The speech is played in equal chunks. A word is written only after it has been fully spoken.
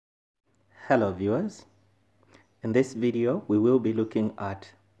Hello viewers, in this video we will be looking at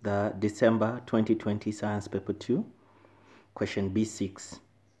the December 2020 Science Paper 2, question B6.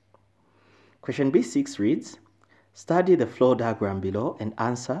 Question B6 reads, study the flow diagram below and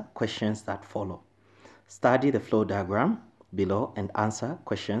answer questions that follow. Study the flow diagram below and answer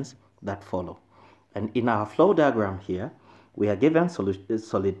questions that follow. And in our flow diagram here, we are given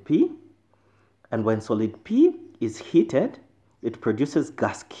solid P, and when solid P is heated, it produces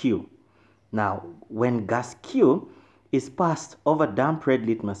gas Q. Now, when gas Q is passed over damp red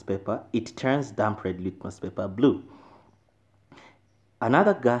litmus paper, it turns damp red litmus paper blue.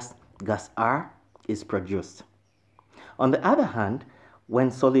 Another gas R, is produced. On the other hand, when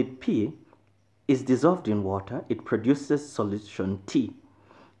solid P is dissolved in water, it produces solution T.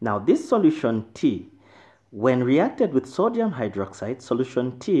 Now, this solution T, when reacted with sodium hydroxide,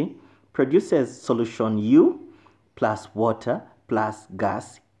 solution T produces solution U plus water plus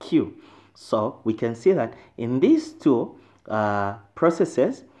gas Q. So we can see that in these two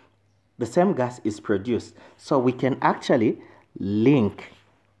processes, the same gas is produced. So we can actually link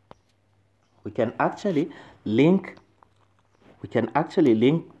these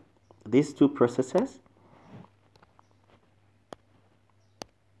two processes.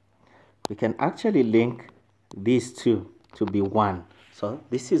 We can actually link these two to be one. So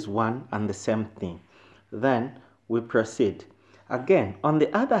this is one and the same thing. Then we proceed. Again, on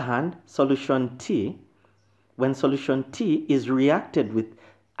the other hand, solution T, when solution T is reacted with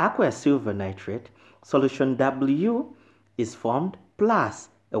aqueous silver nitrate, solution W is formed plus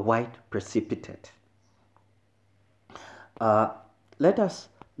a white precipitate. Let us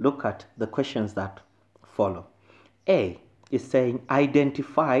look at the questions that follow. A is saying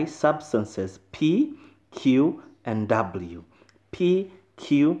identify substances P, Q, and W. P,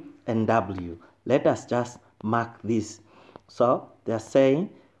 Q, and W. Let us just mark this. So they're saying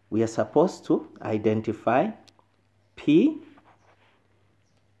we are supposed to identify P,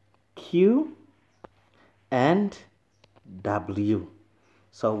 Q, and W.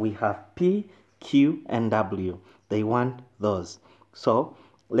 So we have P, Q, and W. They want those. So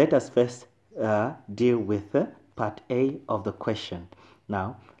let us first deal with part A of the question.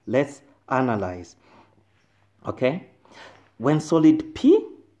 Now let's analyze. Okay, when solid P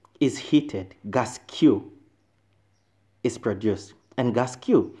is heated, gas Q is produced, and gas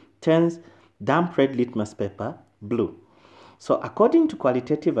Q turns damp red litmus paper blue. So according to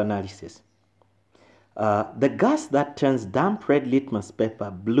qualitative analysis, the gas that turns damp red litmus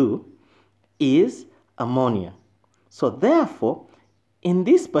paper blue is ammonia. So therefore, in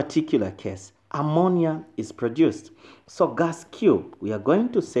this particular case, ammonia is produced. So gas Q, we are going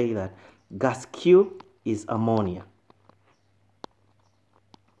to say that gas Q is ammonia.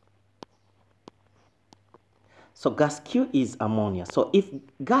 So gas Q is ammonia. So if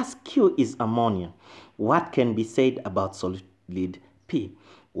gas Q is ammonia, what can be said about solid P?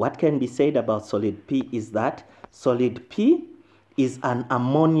 What can be said about solid P is that solid P is an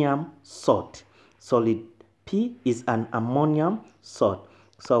ammonium salt. Solid P is an ammonium salt.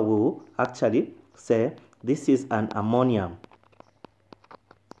 So we will actually say this is an ammonium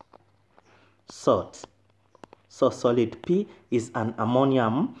salt. So solid P is an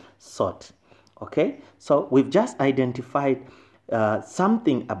ammonium salt. Okay, so we've just identified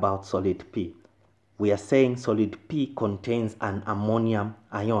something about solid P. We are saying solid P contains an ammonium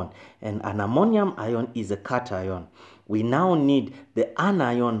ion, and an ammonium ion is a cation. We now need the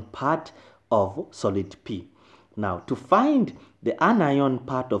anion part of solid P. Now, to find the anion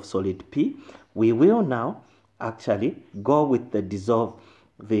part of solid P, we will now actually go with the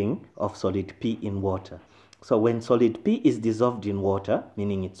dissolving of solid P in water. So when solid P is dissolved in water,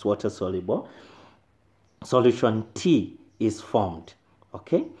 meaning it's water soluble, solution T is formed.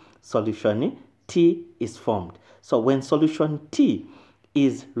 Okay, solution T is formed. So when solution T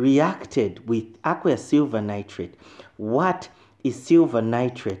is reacted with aqueous silver nitrate, what is silver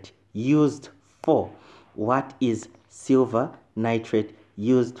nitrate used for? What is silver nitrate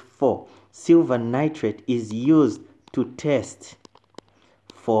used for? Silver nitrate is used to test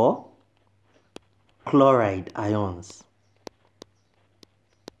for chloride ions.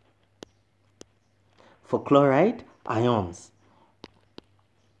 For chloride ions.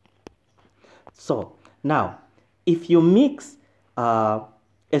 So now, if you mix a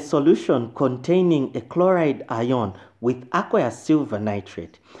solution containing a chloride ion with aqueous silver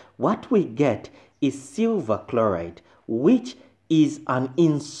nitrate, what we get is silver chloride, which is an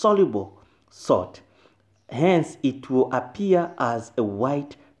insoluble salt. Hence, it will appear as a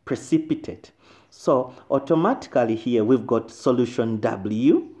white precipitate. So automatically here we've got solution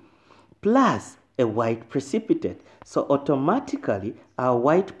W plus a white precipitate. So automatically our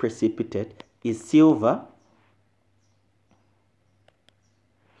white precipitate is silver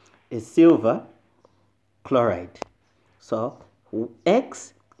chloride. So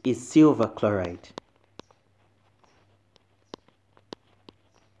X is silver chloride.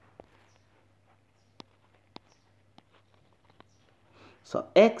 So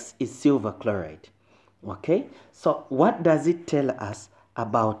X is silver chloride. Okay, so what does it tell us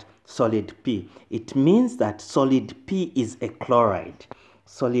about solid P? It means that solid P is a chloride.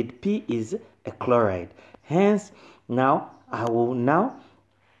 Solid P is a chloride. Hence, now I will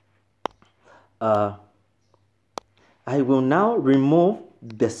now remove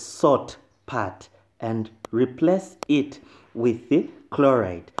the salt part and replace it with the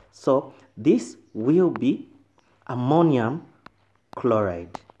chloride. So this will be ammonium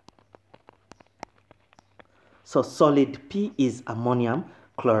chloride. So solid P is ammonium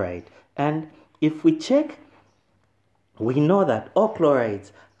chloride. And if we check, we know that all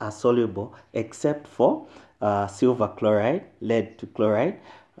chlorides are soluble except for silver chloride, lead to chloride.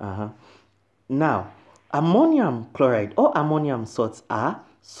 Now, ammonium chloride, all ammonium salts are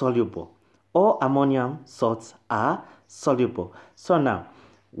soluble. All ammonium salts are soluble. So now,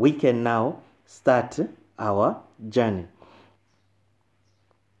 we can now start our journey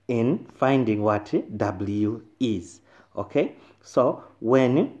in finding what W is. Okay, so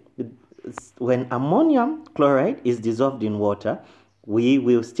when ammonium chloride is dissolved in water, we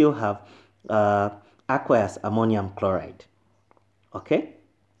will still have aqueous ammonium chloride. Okay,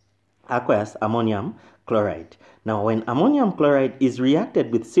 aqueous ammonium chloride. Now, when ammonium chloride is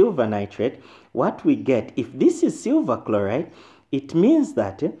reacted with silver nitrate, what we get, if this is silver chloride, it means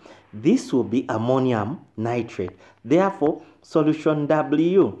that this will be ammonium nitrate. Therefore, solution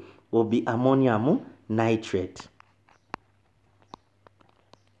W will be ammonium nitrate.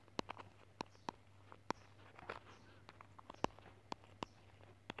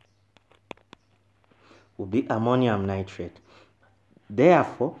 Will be ammonium nitrate.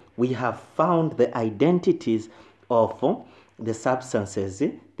 Therefore, we have found the identities of the substances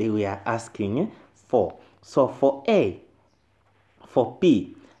they were asking for. So for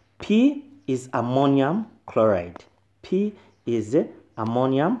P is ammonium chloride. P is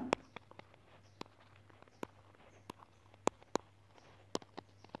ammonium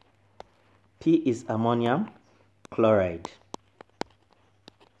chloride.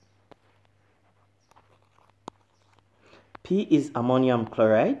 P is ammonium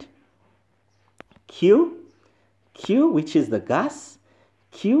chloride. Q, which is the gas,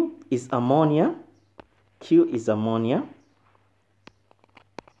 Q is ammonia. Q is ammonia.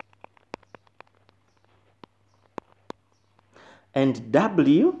 And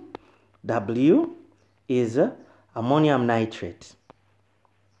W is ammonium nitrate.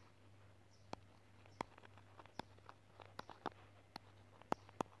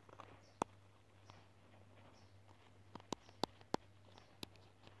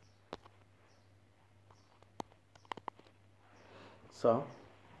 So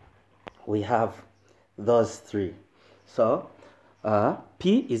we have those three. So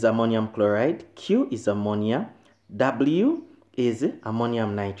P is ammonium chloride, Q is ammonia, W is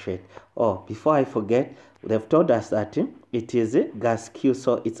ammonium nitrate. Oh, before I forget, they've told us that it is gas Q,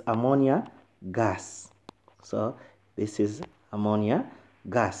 so it's ammonia gas. So this is ammonia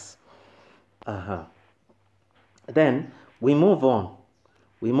gas. Then we move on.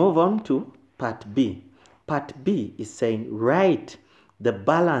 We move on to part B. Part B is saying write the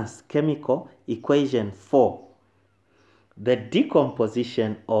balanced chemical equation for the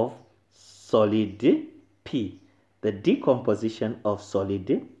decomposition of solid P. The decomposition of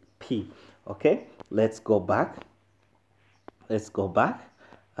solid P. Okay, let's go back.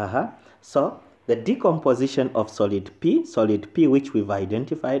 So the decomposition of solid P, which we've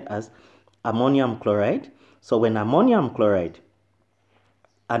identified as ammonium chloride. So when ammonium chloride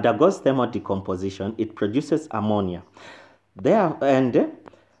undergoes thermal decomposition, it produces ammonia.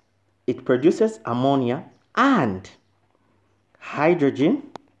 It produces ammonia and hydrogen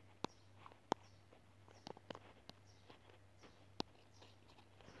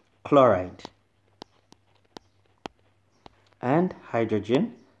chloride.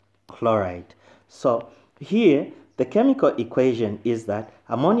 So here the chemical equation is that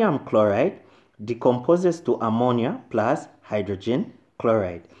ammonium chloride decomposes to ammonia plus hydrogen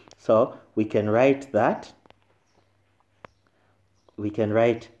chloride. So we can write that.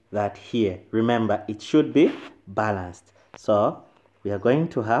 Here. Remember, it should be balanced. So we are going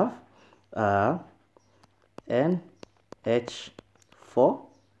to have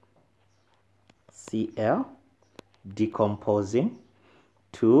NH4Cl decomposing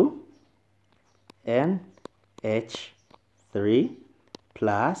to H3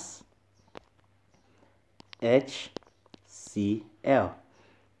 plus HCl,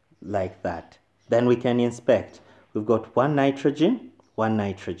 like that. Then we can inspect. We've got one nitrogen, one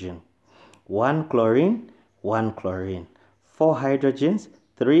nitrogen, one chlorine, one chlorine, 4 hydrogens,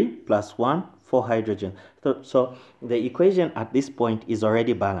 3 plus 1, 4 hydrogen. So the equation at this point is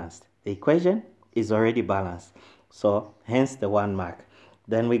already balanced. The equation is already balanced. So hence the 1 mark.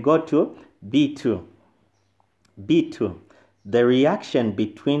 Then we go to B2. B2, the reaction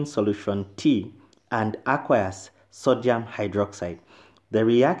between solution T and aqueous sodium hydroxide. The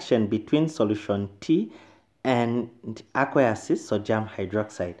reaction between solution T and aqueous sodium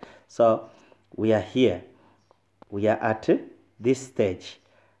hydroxide. So we are here. We are at this stage.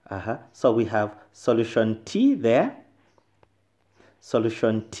 So we have solution T there.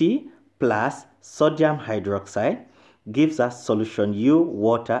 Solution T plus sodium hydroxide gives us solution U,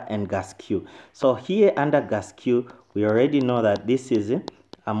 water, and gas Q. So here under gas Q, we already know that this is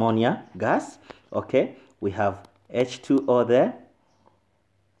ammonia gas. Okay, we have H2O there.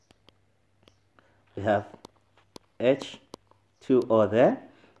 We have H2O there.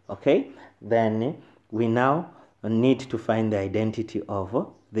 Okay, then we now need to find the identity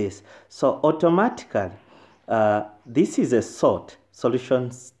of this. So automatically, this is a salt.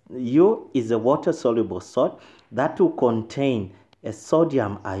 Solution U is a water-soluble salt that will contain a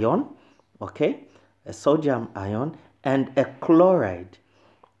sodium ion, okay, a sodium ion and a chloride,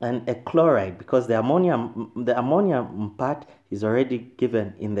 because the ammonium part is already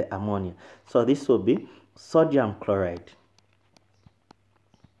given in the ammonia. So this will be sodium chloride.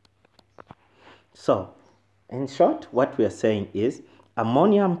 So in short, what we are saying is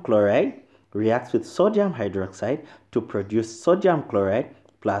ammonium chloride reacts with sodium hydroxide to produce sodium chloride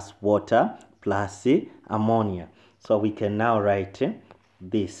plus water plus ammonia. So we can now write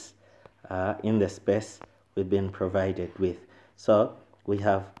this in the space we've been provided with. So we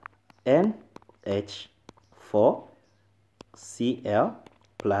have NH4Cl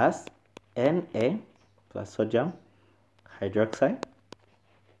plus Na plus sodium hydroxide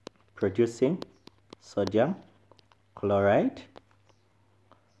producing sodium chloride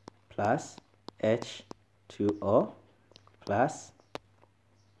plus H2O plus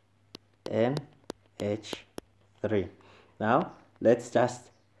NH3. Now let's just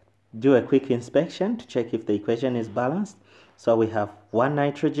do a quick inspection to check if the equation is balanced. So we have one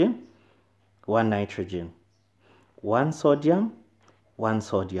nitrogen, one sodium, one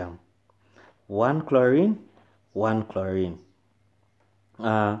chlorine, one chlorine.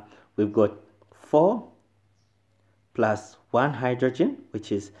 We've got 4 plus 1 hydrogen,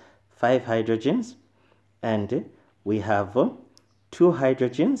 which is 5 hydrogens, and we have 2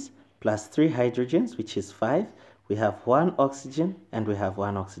 hydrogens plus 3 hydrogens, which is 5. We have 1 oxygen and we have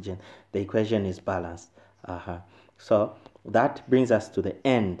 1 oxygen. The equation is balanced. So that brings us to the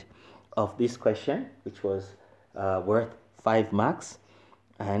end of this question, which was worth 5 marks,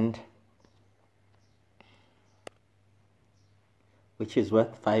 and which is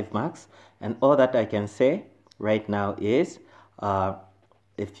worth 5 marks. And all that I can say right now is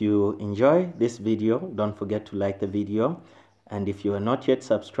if you enjoy this video, don't forget to like the video, and if you are not yet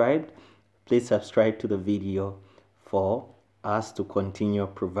subscribed, please subscribe to the video for us to continue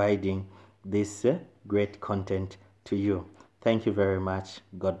providing this great content to you. Thank you very much.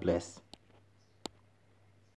 God bless.